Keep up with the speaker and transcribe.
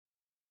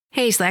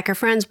Hey Slacker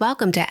friends,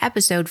 welcome to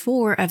episode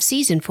 4 of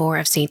season 4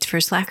 of Saints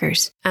for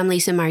Slackers. I'm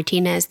Lisa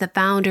Martinez, the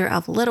founder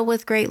of Little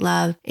with Great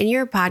Love and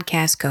your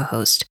podcast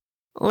co-host.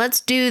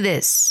 Let's do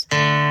this. Don't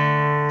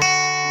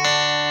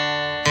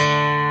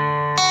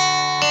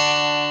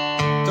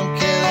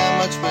care that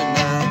much, but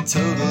not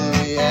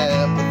totally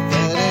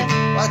apathetic.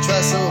 Why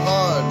try so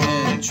hard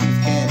when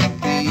truth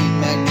can't be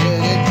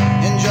magnetic?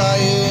 And draw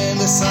you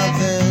into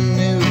something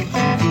new,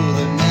 cool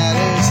that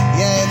matters.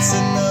 Yeah, it's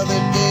another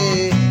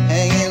day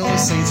hanging with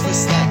Saints for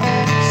Slackers.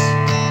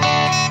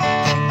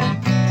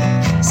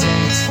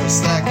 Saints for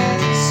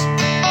Slackers.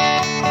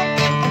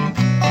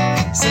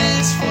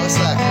 Saints for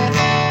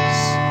Slackers.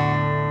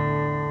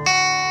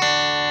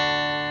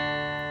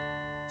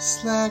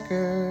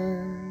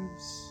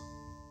 Slackers.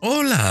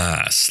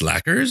 Hola,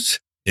 Slackers.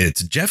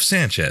 It's Jeff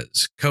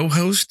Sanchez,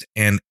 co-host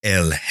and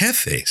El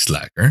Jefe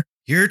Slacker,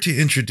 here to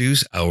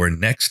introduce our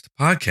next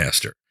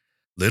podcaster,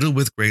 Little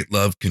with Great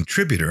Love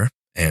contributor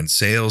and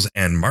sales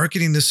and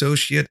marketing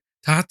associate,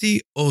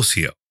 Tati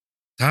Ocio.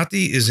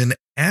 Tati is an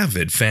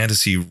avid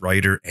fantasy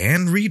writer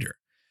and reader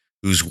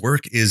whose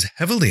work is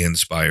heavily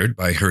inspired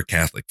by her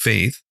Catholic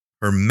faith,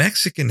 her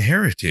Mexican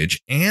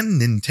heritage,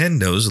 and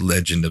Nintendo's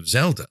Legend of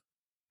Zelda.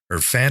 Her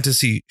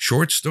fantasy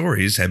short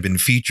stories have been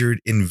featured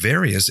in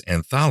various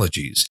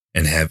anthologies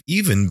and have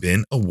even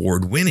been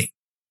award-winning.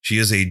 She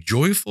is a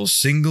joyful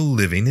single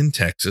living in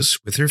Texas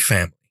with her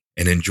family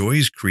and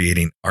enjoys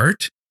creating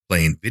art,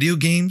 playing video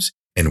games,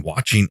 and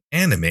watching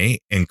anime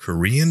and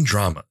Korean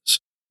dramas.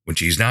 When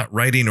she's not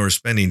writing or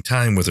spending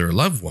time with her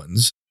loved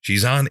ones,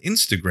 she's on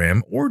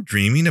Instagram or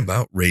dreaming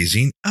about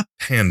raising a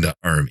panda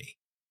army.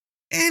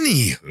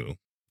 Anywho,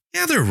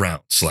 gather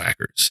round,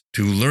 Slackers,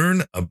 to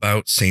learn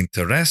about Saint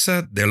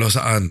Teresa de los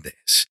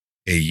Andes,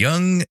 a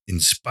young,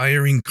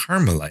 inspiring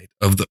Carmelite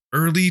of the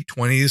early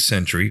 20th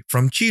century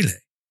from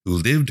Chile, who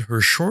lived her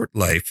short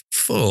life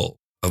full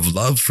of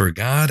love for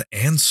God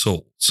and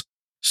souls.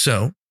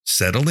 So,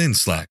 settle in,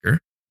 Slacker,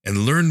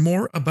 and learn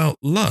more about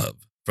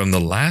love from the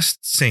last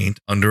saint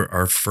under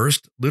our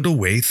first Little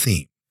Way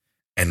theme.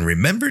 And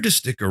remember to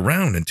stick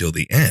around until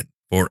the end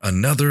for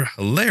another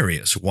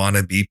hilarious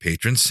wannabe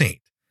patron saint.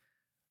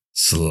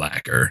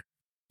 Slacker.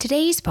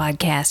 Today's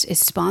podcast is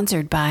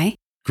sponsored by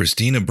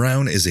Christina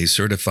Brown is a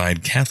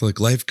certified Catholic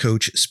life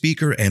coach,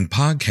 speaker, and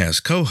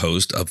podcast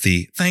co-host of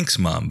the Thanks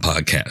Mom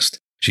podcast.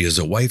 She is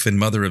a wife and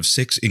mother of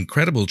 6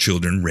 incredible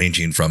children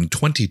ranging from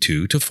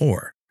 22 to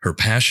 4. Her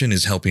passion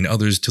is helping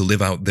others to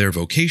live out their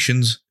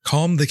vocations,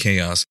 calm the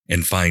chaos,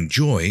 and find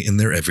joy in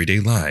their everyday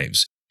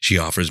lives. She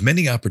offers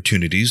many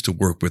opportunities to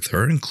work with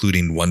her,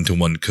 including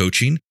one-to-one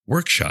coaching,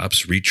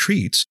 workshops,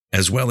 retreats,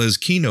 as well as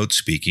keynote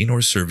speaking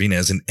or serving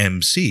as an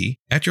MC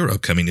at your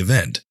upcoming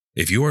event.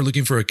 If you are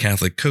looking for a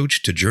Catholic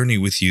coach to journey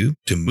with you,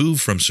 to move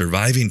from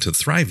surviving to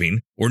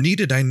thriving, or need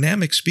a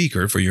dynamic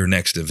speaker for your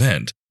next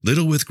event,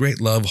 Little with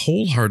Great Love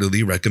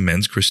wholeheartedly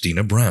recommends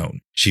Christina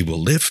Brown. She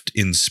will lift,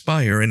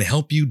 inspire, and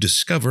help you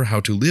discover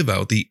how to live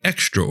out the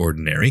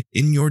extraordinary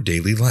in your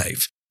daily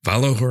life.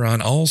 Follow her on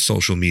all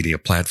social media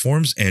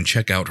platforms and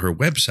check out her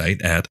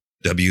website at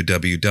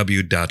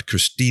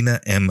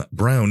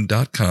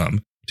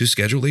www.christinambrown.com to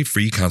schedule a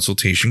free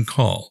consultation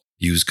call.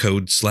 Use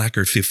code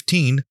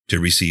SLACKER15 to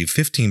receive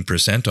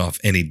 15% off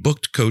any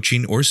booked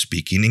coaching or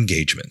speaking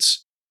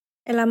engagements.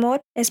 El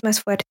amor es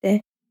más fuerte.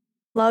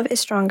 Love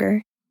is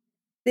stronger.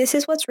 This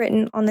is what's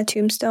written on the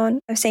tombstone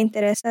of Saint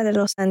Teresa de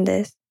los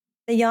Andes,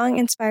 the young,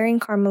 inspiring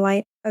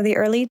Carmelite of the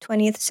early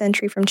 20th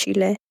century from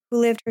Chile, who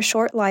lived her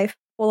short life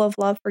full of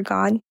love for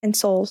God and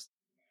souls.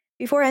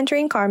 Before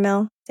entering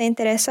Carmel, Saint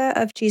Teresa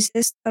of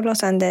Jesus of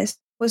los Andes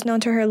was known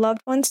to her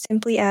loved ones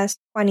simply as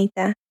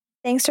Juanita.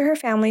 Thanks to her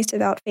family's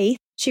devout faith,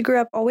 she grew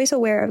up always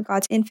aware of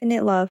God's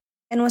infinite love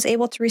and was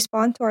able to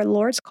respond to our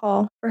Lord's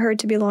call for her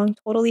to belong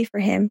totally for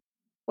Him.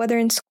 Whether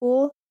in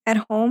school,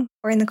 at home,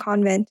 or in the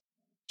convent,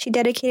 she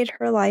dedicated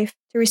her life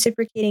to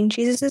reciprocating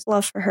Jesus'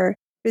 love for her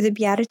through the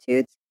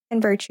Beatitudes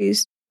and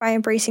virtues by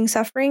embracing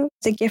suffering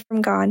as a gift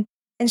from God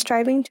and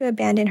striving to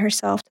abandon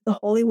herself to the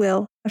holy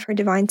will of her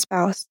divine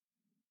spouse.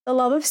 The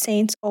love of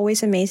saints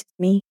always amazes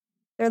me.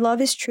 Their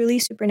love is truly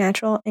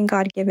supernatural and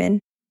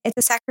God-given. It's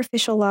a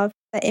sacrificial love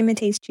that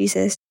imitates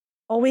Jesus,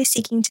 always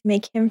seeking to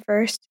make Him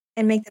first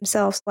and make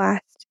themselves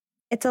last.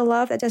 It's a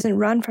love that doesn't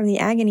run from the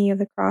agony of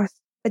the cross,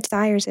 but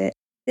desires it.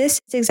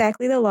 This is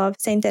exactly the love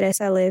Saint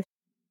Teresa lived.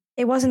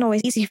 It wasn't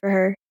always easy for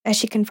her, as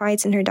she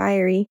confides in her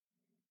diary,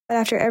 but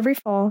after every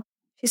fall,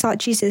 she sought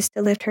Jesus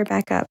to lift her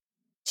back up.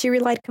 She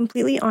relied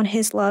completely on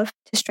His love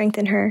to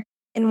strengthen her,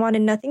 and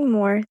wanted nothing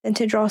more than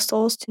to draw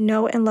souls to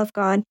know and love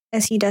God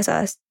as He does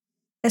us,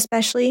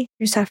 especially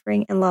through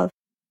suffering and love.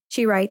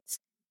 She writes,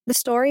 "The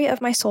story of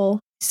my soul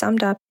is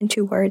summed up in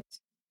 2 words,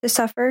 to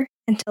suffer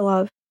and to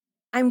love."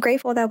 I'm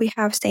grateful that we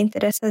have Saint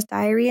Teresa's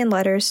diary and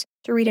letters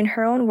to read in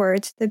her own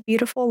words the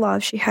beautiful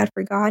love she had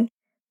for God,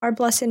 our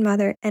Blessed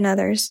Mother, and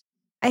others.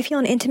 I feel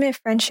an intimate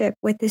friendship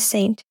with this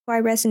saint who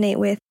I resonate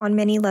with on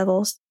many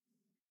levels.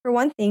 For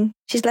one thing,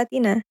 she's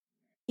Latina.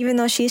 Even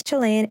though she's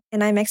Chilean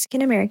and I'm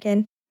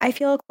Mexican-American, I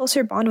feel a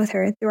closer bond with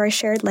her through our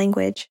shared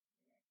language.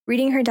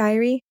 Reading her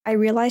diary, I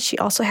realized she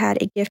also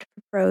had a gift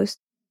for prose,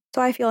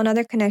 so I feel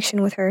another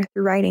connection with her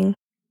through writing.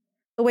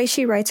 The way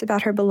she writes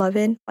about her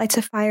beloved lights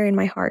a fire in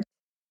my heart,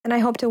 and I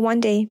hope to one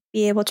day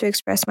be able to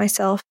express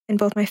myself in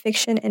both my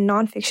fiction and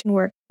nonfiction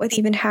work with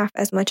even half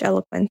as much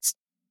eloquence.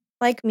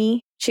 Like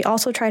me, she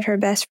also tried her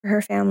best for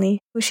her family,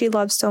 who she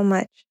loves so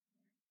much.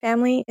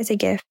 Family is a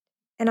gift,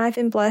 and I've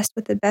been blessed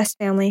with the best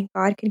family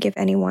God could give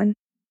anyone.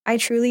 I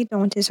truly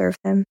don't deserve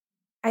them.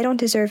 I don't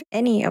deserve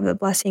any of the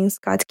blessings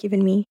God's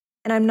given me,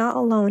 and I'm not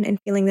alone in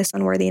feeling this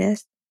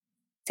unworthiness.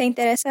 Saint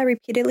Teresa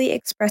repeatedly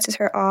expresses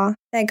her awe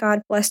that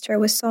God blessed her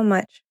with so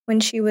much when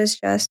she was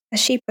just, as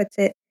she puts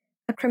it,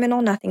 a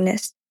criminal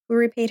nothingness who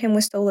repaid him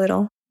with so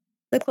little.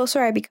 The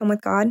closer I become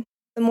with God,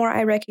 the more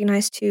I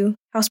recognize, too,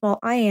 how small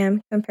I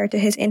am compared to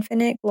his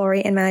infinite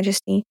glory and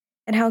majesty,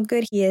 and how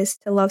good he is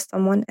to love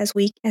someone as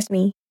weak as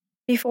me.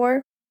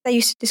 Before, that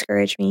used to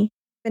discourage me,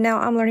 but now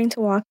I'm learning to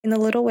walk in the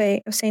little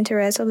way of Saint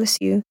Teresa of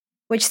Lisieux,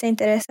 which Saint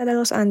Teresa de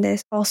los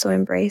Andes also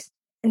embraced,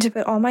 and to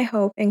put all my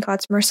hope in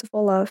God's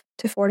merciful love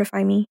to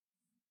fortify me.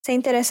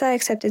 Saint Teresa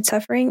accepted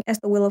suffering as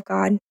the will of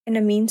God and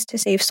a means to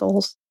save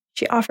souls.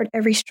 She offered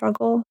every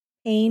struggle,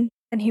 pain,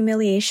 and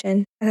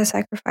humiliation as a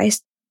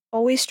sacrifice,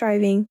 always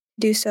striving to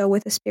do so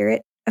with a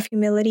spirit of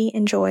humility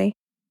and joy.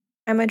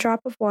 I'm a drop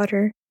of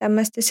water that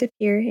must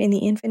disappear in the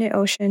infinite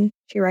ocean,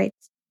 she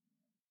writes.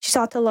 She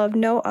sought to love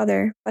no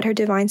other but her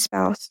divine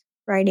spouse,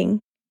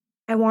 writing,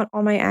 I want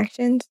all my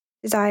actions,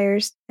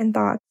 desires, and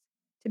thoughts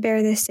to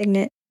bear this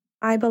signet,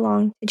 I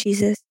belong to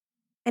Jesus.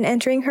 And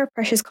entering her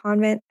precious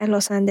convent at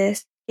Los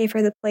Andes gave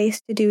her the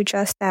place to do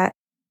just that.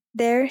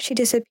 There she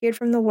disappeared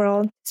from the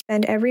world to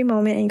spend every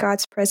moment in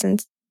God's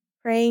presence,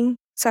 praying,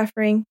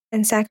 suffering,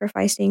 and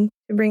sacrificing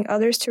to bring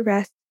others to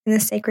rest in the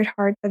sacred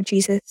heart of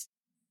Jesus.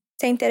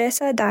 Saint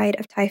Teresa died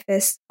of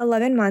typhus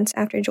 11 months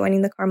after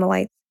joining the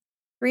Carmelites,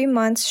 3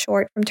 months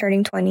short from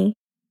turning 20.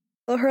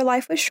 Though her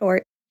life was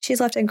short, she's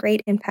left a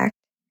great impact.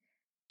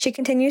 She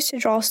continues to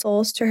draw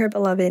souls to her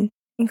beloved,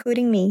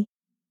 including me.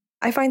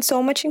 I find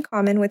so much in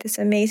common with this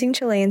amazing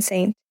Chilean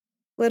saint.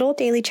 Little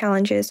daily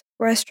challenges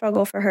were a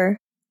struggle for her.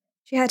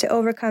 She had to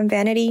overcome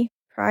vanity,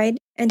 pride,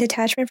 and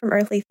detachment from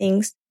earthly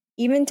things,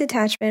 even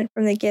detachment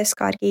from the gifts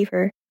God gave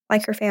her,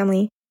 like her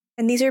family.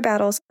 And these are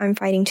battles I'm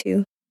fighting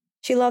too.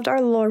 She loved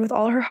our Lord with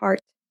all her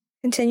heart,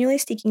 continually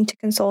seeking to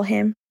console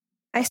him.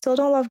 I still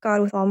don't love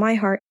God with all my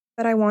heart,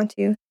 but I want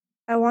to.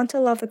 I want to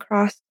love the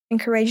cross and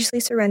courageously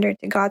surrender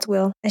to God's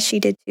will as she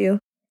did too.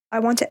 I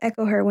want to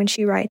echo her when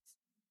she writes,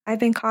 I've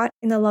been caught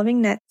in the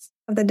loving nets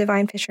of the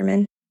divine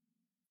fisherman.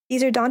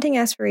 These are daunting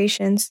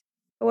aspirations,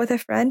 but with a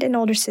friend and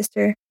older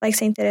sister like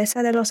Saint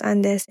Teresa de los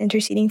Andes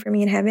interceding for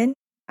me in heaven,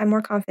 I'm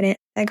more confident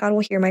that God will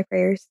hear my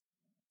prayers.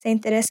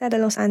 Saint Teresa de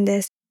los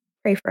Andes,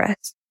 pray for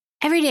us.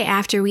 Every day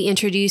after we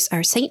introduce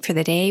our saint for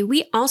the day,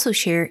 we also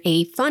share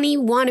a funny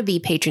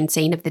wannabe patron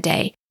saint of the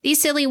day.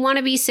 These silly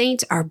wannabe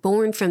saints are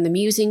born from the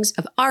musings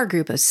of our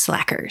group of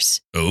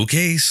slackers.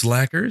 Okay,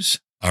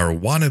 slackers. Our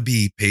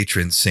wannabe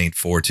patron saint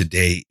for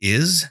today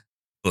is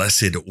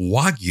Blessed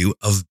Wagyu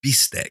of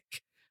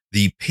Bistek,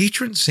 the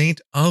patron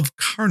saint of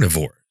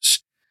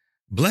carnivores.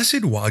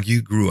 Blessed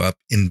Wagyu grew up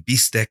in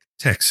Bistek,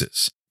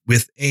 Texas,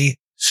 with a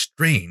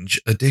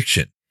strange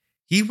addiction.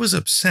 He was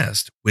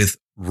obsessed with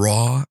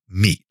raw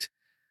meat,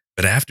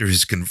 but after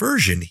his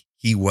conversion,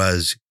 he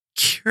was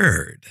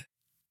cured.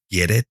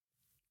 Get it?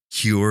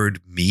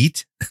 Cured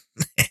meat?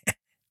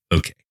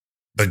 Okay.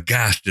 But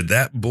gosh, did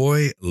that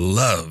boy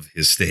love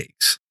his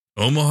steaks.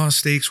 Omaha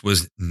Steaks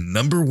was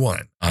number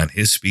one on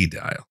his speed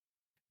dial.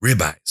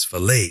 Ribeyes,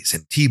 fillets,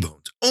 and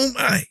T-bones. Oh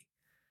my!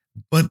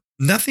 But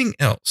nothing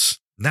else,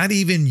 not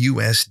even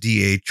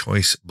USDA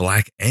Choice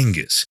Black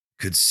Angus,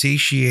 could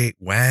satiate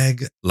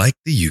Wag like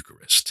the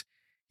Eucharist.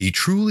 He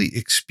truly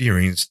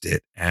experienced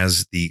it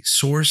as the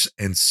source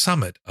and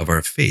summit of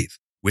our faith,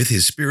 with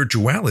his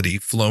spirituality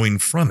flowing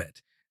from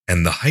it,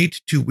 and the height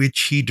to which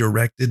he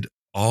directed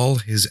all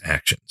his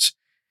actions.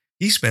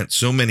 He spent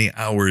so many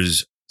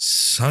hours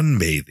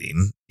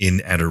sunbathing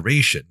in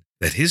adoration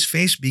that his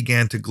face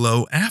began to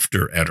glow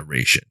after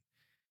adoration.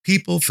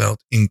 People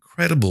felt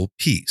incredible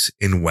peace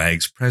in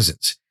Wag's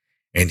presence,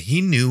 and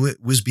he knew it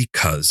was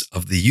because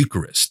of the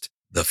Eucharist,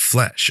 the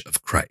flesh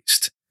of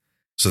Christ.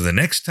 So the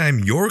next time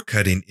you're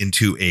cutting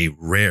into a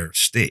rare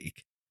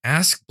steak,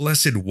 ask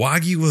Blessed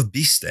Wagyu of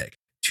Bistek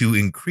to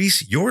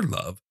increase your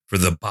love for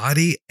the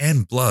body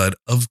and blood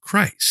of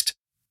Christ.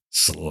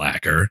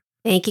 Slacker.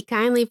 Thank you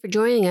kindly for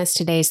joining us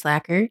today,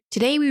 Slacker.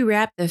 Today we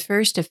wrap the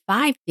first of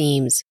 5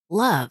 themes,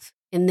 love,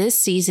 in this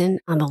season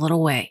on The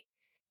Little Way.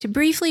 To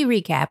briefly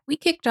recap, we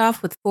kicked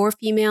off with 4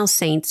 female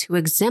saints who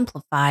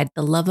exemplified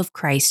the love of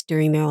Christ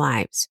during their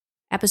lives.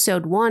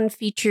 Episode 1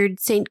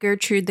 featured Saint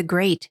Gertrude the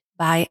Great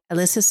by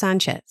Elisa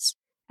Sanchez.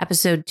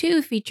 Episode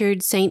 2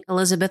 featured Saint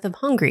Elizabeth of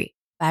Hungary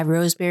by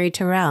Rosemary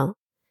Terrell.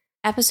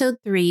 Episode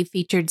 3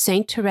 featured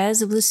Saint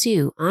Therese of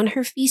Lisieux on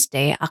her feast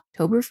day,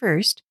 October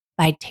 1st,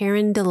 by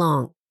Taryn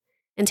DeLong.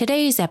 And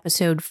today's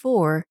episode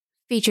 4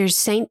 features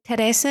Saint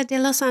Teresa de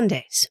los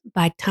Andes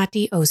by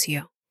Tati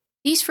Osio.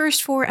 These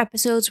first 4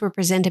 episodes were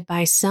presented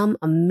by some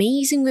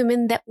amazing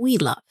women that we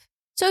love.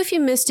 So if you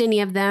missed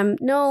any of them,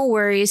 no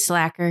worries,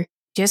 slacker.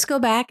 Just go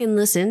back and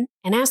listen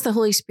and ask the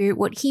Holy Spirit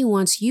what He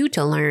wants you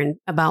to learn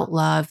about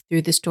love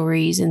through the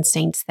stories and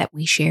saints that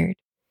we shared.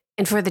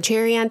 And for the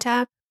cherry on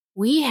top,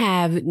 we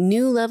have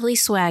new lovely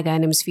swag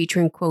items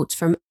featuring quotes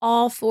from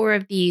all 4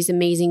 of these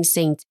amazing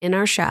saints in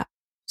our shop.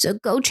 So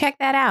go check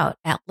that out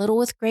at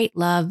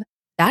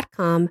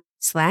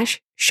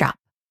littlewithgreatlove.com/shop.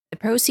 The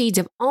proceeds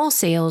of all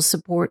sales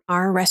support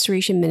our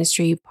restoration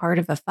ministry, part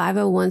of a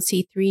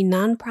 501c3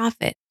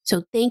 nonprofit.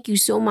 So thank you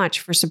so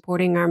much for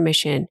supporting our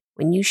mission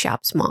when you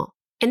shop small.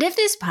 And if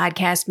this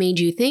podcast made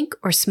you think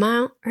or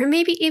smile or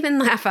maybe even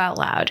laugh out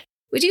loud,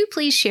 would you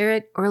please share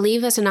it or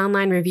leave us an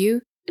online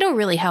review? It'll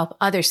really help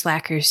other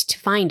slackers to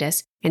find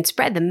us and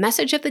spread the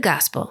message of the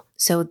gospel.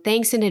 So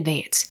thanks in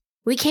advance.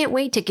 We can't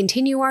wait to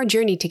continue our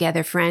journey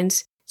together,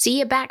 friends. See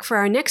you back for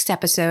our next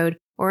episode,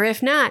 or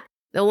if not,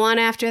 the one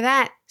after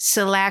that,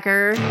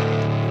 slacker.